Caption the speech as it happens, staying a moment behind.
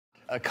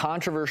A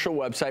controversial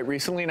website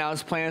recently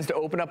announced plans to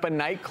open up a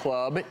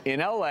nightclub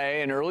in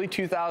LA in early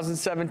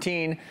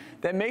 2017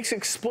 that makes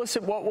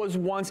explicit what was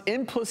once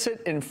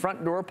implicit in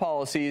front door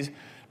policies.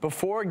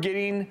 Before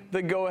getting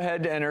the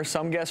go-ahead to enter,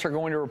 some guests are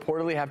going to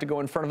reportedly have to go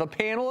in front of a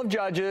panel of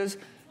judges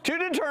to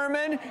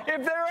determine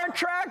if they're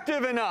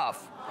attractive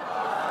enough.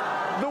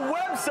 The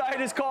website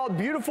is called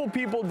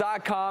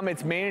beautifulpeople.com.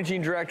 Its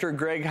managing director,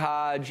 Greg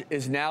Hodge,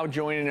 is now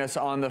joining us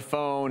on the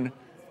phone.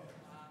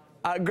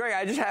 Greg,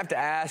 I just have to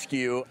ask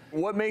you,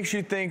 what makes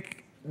you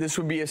think this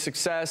would be a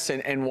success,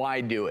 and why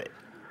do it?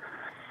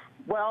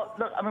 Well,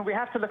 look, I mean, we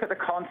have to look at the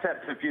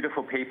concept of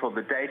Beautiful People,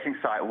 the dating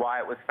site, why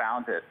it was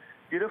founded.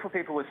 Beautiful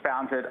People was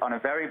founded on a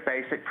very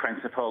basic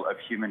principle of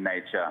human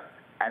nature,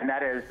 and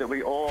that is that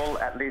we all,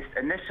 at least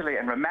initially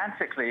and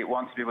romantically,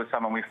 want to be with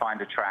someone we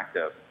find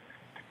attractive.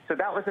 So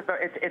that was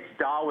it's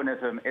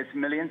Darwinism, it's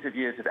millions of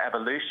years of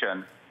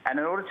evolution. And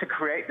in order to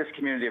create this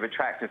community of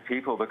attractive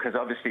people, because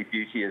obviously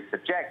beauty is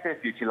subjective,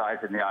 beauty lies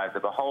in the eye of the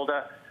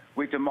beholder,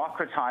 we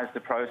democratize the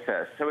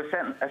process. So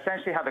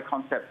essentially how the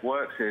concept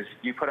works is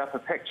you put up a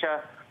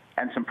picture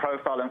and some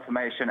profile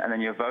information, and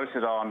then you're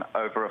voted on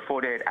over a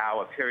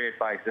 48-hour period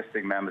by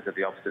existing members of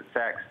the opposite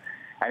sex.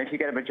 And if you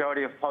get a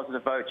majority of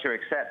positive votes, you're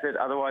accepted.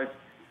 Otherwise,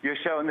 you're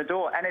shown the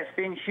door. And it's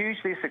been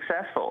hugely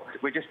successful.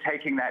 We're just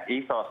taking that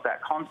ethos,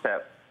 that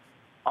concept,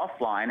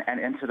 offline and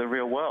into the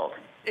real world.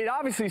 It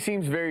obviously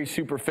seems very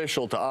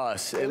superficial to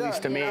us, at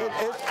least to me.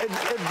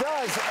 It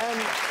does,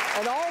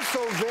 and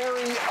also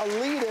very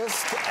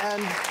elitist.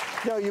 And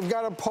you know, you've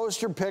got to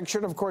post your picture,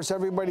 and of course,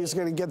 everybody's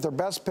going to get their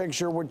best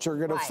picture, which you're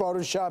going to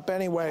Photoshop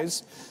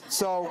anyways.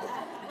 So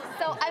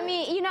I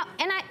mean, you know,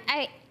 and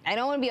I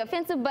don't want to be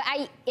offensive, but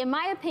in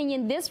my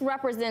opinion, this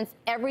represents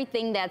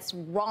everything that's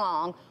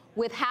wrong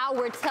with how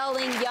we're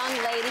telling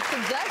young ladies to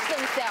judge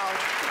themselves.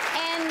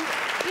 And,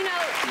 you know,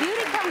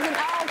 beauty comes in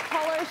all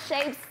colors,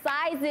 shapes,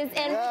 sizes,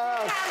 and we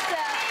have to,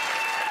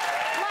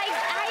 like,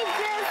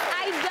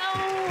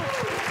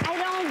 I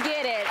don't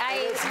get it.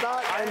 It's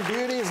not, and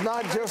beauty is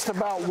not just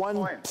about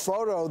one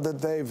photo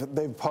that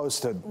they've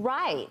posted.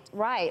 Right,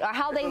 or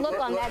how they look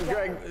on that day.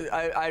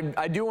 Greg,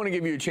 I do want to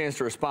give you a chance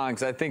to respond,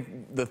 because I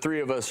think the three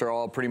of us are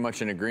all pretty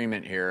much in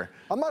agreement here.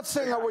 I'm not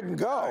saying I wouldn't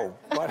go,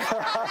 but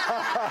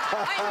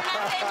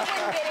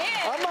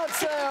I'm not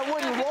saying I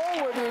wouldn't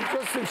roll with you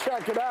just to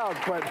check it out,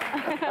 but.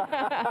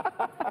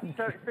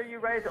 So you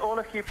raise all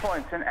a few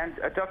points, and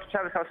Dr.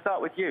 Chavez, I'll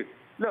start with you.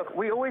 Look,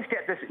 we always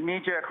get this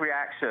knee-jerk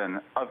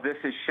reaction of this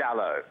is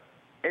shallow.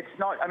 It's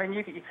not, I mean,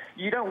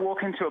 you don't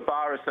walk into a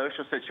bar or a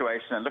social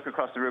situation and look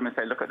across the room and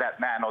say, look at that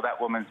man or that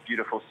woman's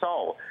beautiful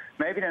soul.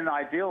 Maybe in an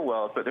ideal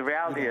world, but the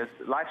reality is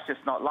life's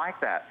just not like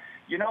that.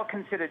 You're not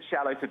considered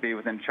shallow to be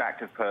with an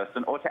attractive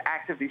person or to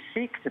actively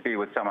seek to be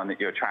with someone that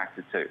you're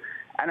attracted to.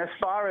 And as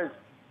far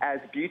as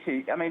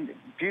beauty, I mean,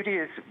 beauty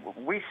is,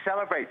 we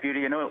celebrate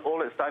beauty in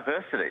all its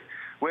diversity.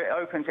 We're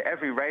open to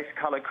every race,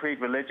 color, creed,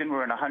 religion.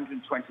 We're in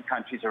 120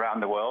 countries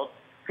around the world.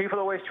 People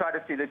always try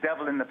to see the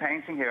devil in the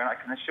painting here, and I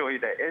can assure you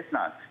there is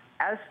none.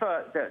 As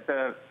for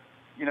the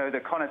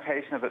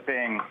connotation of it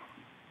being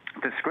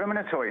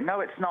discriminatory, no,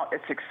 it's not.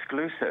 It's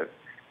exclusive.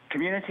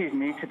 Communities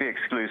need to be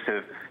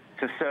exclusive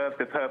to serve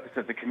the purpose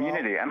of the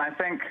community. And I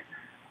think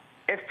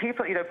if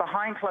people, you know,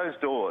 behind closed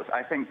doors,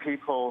 I think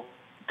people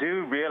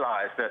do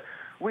realize that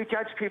we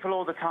judge people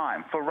all the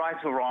time for right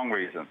or wrong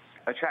reasons.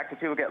 Attractive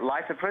people get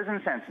lighter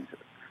prison sentences.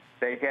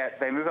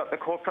 They move up the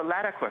corporate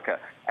ladder quicker.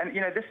 And, you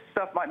know, this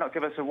stuff might not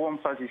give us a warm,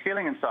 fuzzy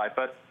feeling inside,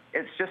 but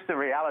it's just the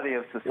reality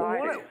of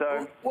society.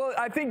 Well,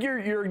 I think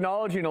you're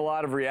acknowledging a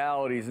lot of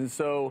realities. And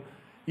so,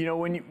 you know,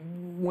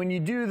 when you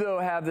do, though,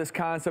 have this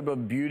concept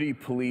of beauty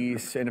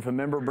police, and if a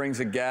member brings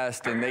a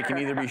guest and they can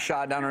either be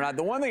shot down or not,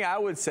 the one thing I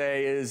would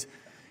say is,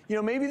 you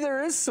know, maybe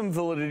there is some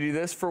validity to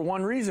this for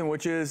one reason,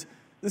 which is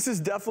this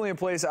is definitely a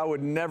place I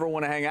would never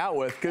want to hang out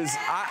with, or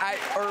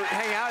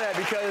hang out at,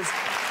 because,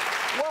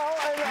 well,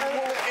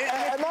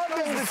 and that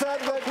being said,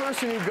 that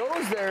person who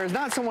goes there is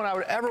not someone I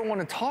would ever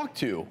want to talk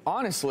to,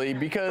 honestly,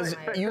 because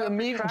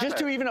just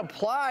to even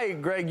apply,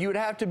 Greg, you would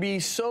have to be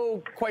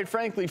so, quite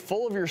frankly,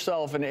 full of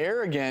yourself and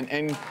arrogant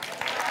and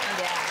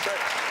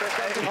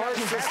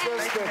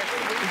narcissistic.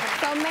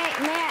 So may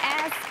I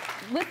ask,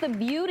 with the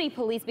beauty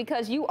police,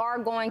 because you are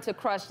going to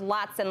crush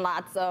lots and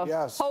lots of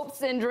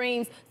hopes and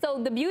dreams, so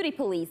the beauty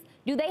police,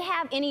 do they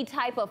have any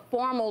type of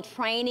formal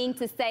training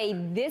to say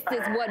this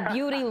is what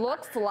beauty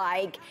looks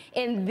like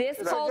in this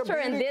culture,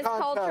 and this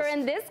culture,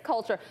 and this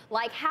culture?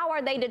 Like, how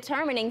are they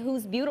determining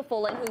who's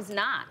beautiful and who's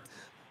not?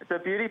 The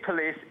beauty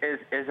police is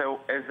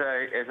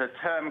a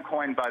term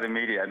coined by the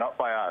media, not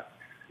by us.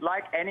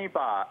 Like any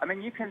bar, I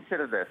mean, you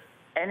consider this,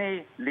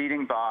 any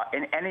leading bar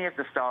in any of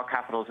the style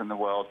capitals in the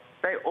world,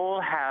 they all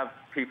have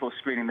people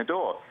screening the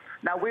door.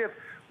 Now,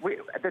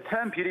 the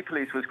term beauty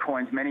police was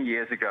coined many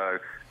years ago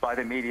by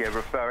the media,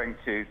 referring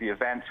to the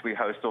events we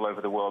host all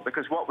over the world,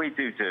 because what we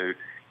do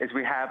is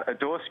we have a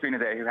door screener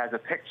there who has a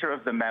picture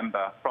of the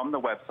member from the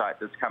website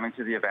that's coming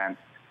to the event,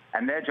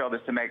 and their job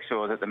is to make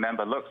sure that the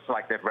member looks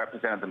like they've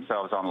represented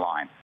themselves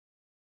online.